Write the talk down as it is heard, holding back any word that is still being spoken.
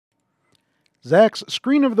Zach's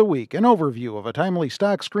Screen of the Week, an overview of a timely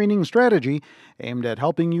stock screening strategy aimed at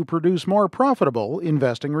helping you produce more profitable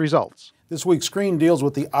investing results. This week's screen deals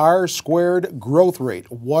with the R-squared growth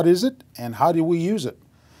rate. What is it and how do we use it?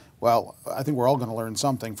 Well, I think we're all going to learn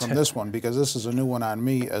something from this one because this is a new one on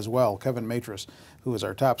me as well. Kevin Matras, who is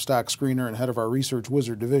our top stock screener and head of our Research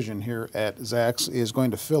Wizard division here at Zach's, is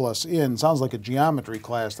going to fill us in. Sounds like a geometry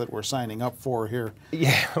class that we're signing up for here.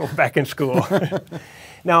 Yeah, we're back in school.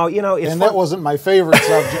 Now, you know, it's and that wasn't my favorite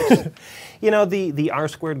subject. You know, the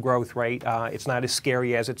R-squared growth rate, it's not as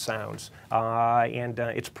scary as it sounds, and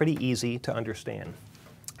it's pretty easy to understand.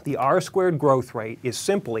 The R-squared growth rate is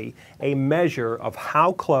simply a measure of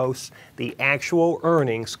how close the actual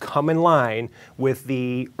earnings come in line with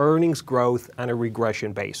the earnings growth on a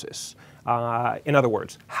regression basis. In other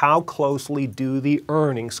words, how closely do the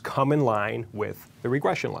earnings come in line with the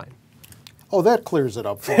regression line? Oh, that clears it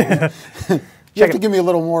up for me. You have to give me a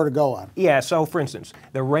little more to go on. Yeah, so for instance,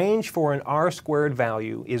 the range for an R-squared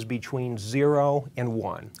value is between 0 and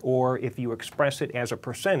 1, or if you express it as a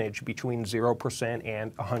percentage, between 0%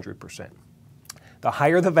 and 100%. The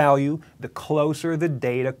higher the value, the closer the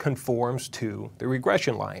data conforms to the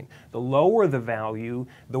regression line. The lower the value,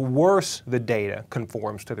 the worse the data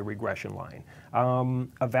conforms to the regression line.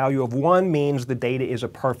 A value of 1 means the data is a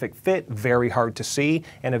perfect fit, very hard to see,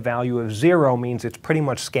 and a value of 0 means it's pretty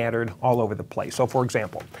much scattered all over the place. So for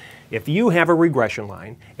example, if you have a regression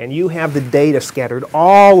line and you have the data scattered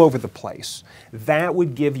all over the place, that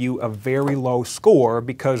would give you a very low score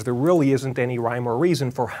because there really isn't any rhyme or reason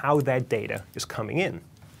for how that data is coming in.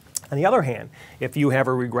 On the other hand, if you have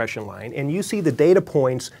a regression line and you see the data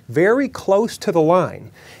points very close to the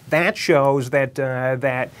line, that shows that,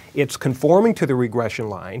 that it's conforming to the regression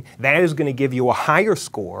line. That is going to give you a higher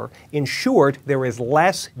score. In short, there is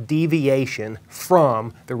less deviation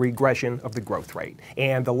from the regression of the growth rate.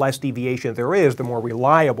 And the less deviation there is, the more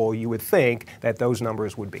reliable you would think that those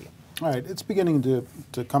numbers would be. All right, it's beginning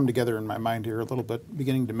to come together in my mind here a little bit,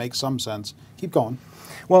 beginning to make some sense. Keep going.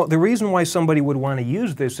 Well, the reason why somebody would want to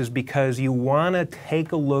use this is because you want to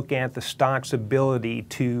take a look at the stock's ability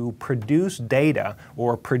to produce data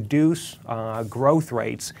or produce growth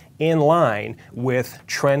rates in line with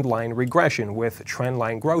trend line regression, with trend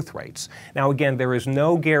line growth rates. Now again, there is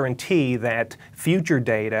no guarantee that future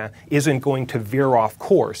data isn't going to veer off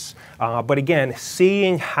course. But again,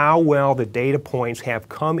 seeing how well the data points have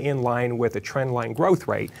come in line with a trend line growth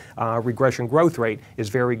rate, regression growth rate, is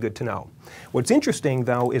very good to know. What's interesting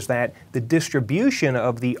though is that the distribution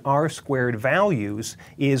of the R-squared values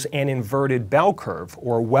is an inverted bell curve,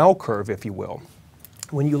 or well curve if you will.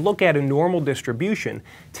 When you look at a normal distribution,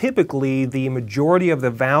 typically the majority of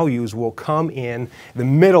the values will come in the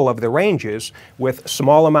middle of the ranges with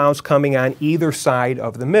small amounts coming on either side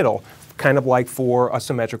of the middle, kind of like for a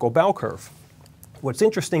symmetrical bell curve. What's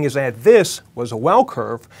interesting is that this was a well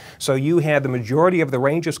curve, so you had the majority of the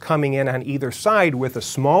ranges coming in on either side with a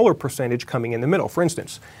smaller percentage coming in the middle. For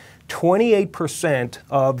instance, 28%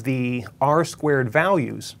 of the R-squared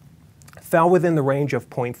values fell within the range of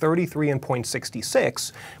 0.33 and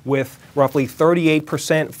 0.66, with roughly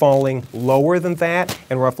 38% falling lower than that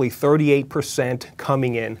and roughly 38%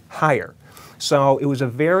 coming in higher. So it was a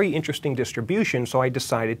very interesting distribution, so I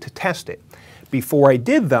decided to test it. Before I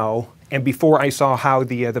did though, and before I saw how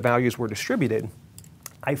the values were distributed,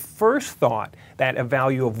 I first thought that a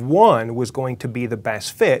value of 1 was going to be the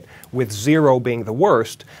best fit, with 0 being the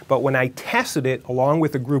worst. But when I tested it along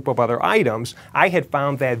with a group of other items, I had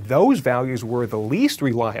found that those values were the least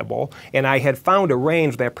reliable, and I had found a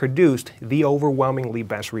range that produced the overwhelmingly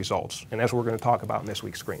best results. And that's what we're going to talk about in this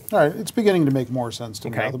week's screen. All right, it's beginning to make more sense to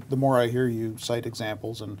me now. The more I hear you cite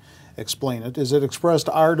examples and explain it. Is it expressed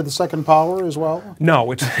R to the second power as well?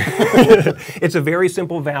 No, it's it's a very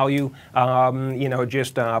simple value, you know,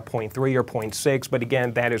 just 0.3 or 0.6, but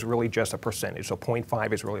again, that is really just a percentage. So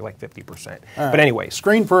 0.5 is really like 50%. Right. But anyway.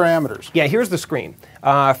 Screen parameters. Yeah, here's the screen.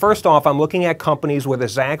 First off, I'm looking at companies with a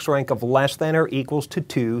Zacks rank of less than or equals to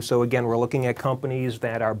 2. So again, we're looking at companies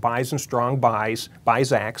that are buys and strong buys by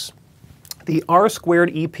Zacks. The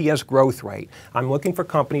R-squared EPS growth rate, I'm looking for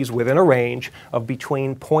companies within a range of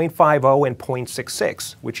between 0.50 and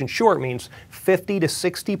 0.66, which in short means 50 to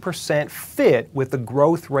 60% fit with the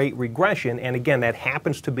growth rate regression, and again, that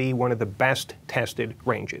happens to be one of the best tested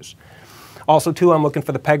ranges. Also, too, I'm looking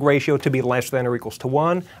for the PEG ratio to be less than or equals to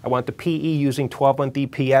 1. I want the PE using 12-month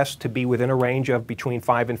EPS to be within a range of between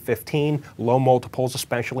 5 and 15, low multiples,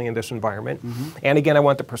 especially in this environment. And again, I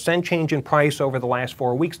want the percent change in price over the last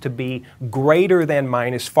 4 weeks to be greater than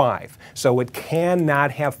 -5. So it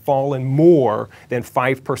cannot have fallen more than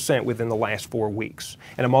 5% within the last 4 weeks.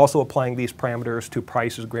 And I'm also applying these parameters to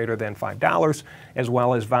prices greater than $5, as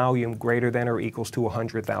well as volume greater than or equals to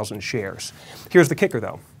 100,000 shares. Here's the kicker,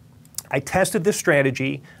 though. I tested this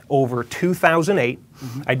strategy over 2008.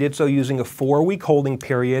 I did so using a 4-week holding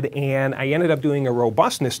period, and I ended up doing a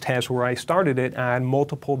robustness test where I started it on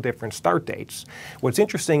multiple different start dates. What's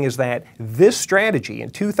interesting is that this strategy in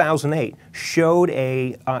 2008 showed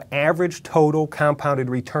a average total compounded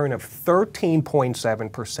return of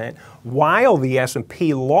 13.7%, while the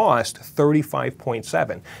S&P lost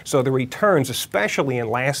 35.7%. So the returns, especially in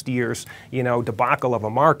last year's debacle of a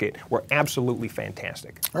market, were absolutely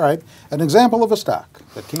fantastic. All right, an example of a stock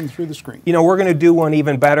that came through the screen. We're going to do one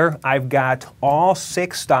even better. I've got all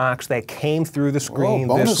 6 stocks that came through the screen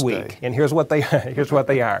this week. Day. And here's what they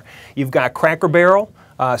are. You've got Cracker Barrel,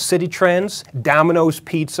 City Trends, Domino's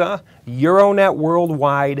Pizza, Euronet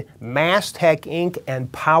Worldwide, Mastech Inc., and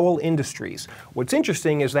Powell Industries. What's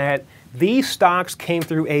interesting is that these stocks came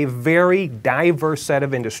through a very diverse set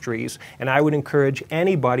of industries, and I would encourage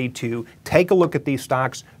anybody to take a look at these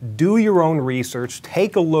stocks, do your own research,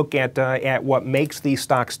 take a look at what makes these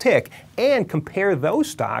stocks tick, and compare those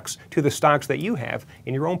stocks to the stocks that you have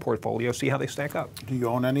in your own portfolio, see how they stack up. Do you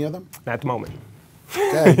own any of them? Not at the moment.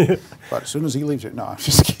 Okay, but as soon as he leaves it, no, I'm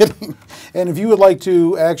just kidding. And if you would like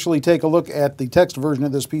to actually take a look at the text version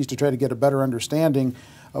of this piece to try to get a better understanding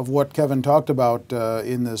of what Kevin talked about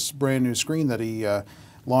in this brand new screen that he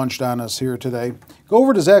launched on us here today, go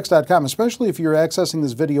over to Zacks.com, especially if you're accessing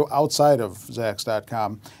this video outside of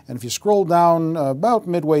Zacks.com. And if you scroll down about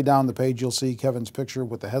midway down the page, you'll see Kevin's picture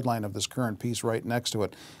with the headline of this current piece right next to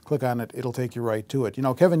it. Click on it, it'll take you right to it.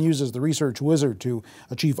 Kevin uses the Research Wizard to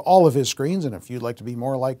achieve all of his screens, and if you'd like to be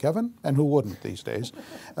more like Kevin, and who wouldn't these days,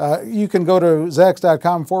 you can go to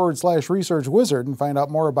Zacks.com/Research Wizard and find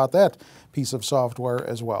out more about that piece of software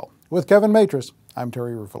as well. With Kevin Matras, I'm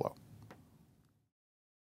Terry Ruffalo.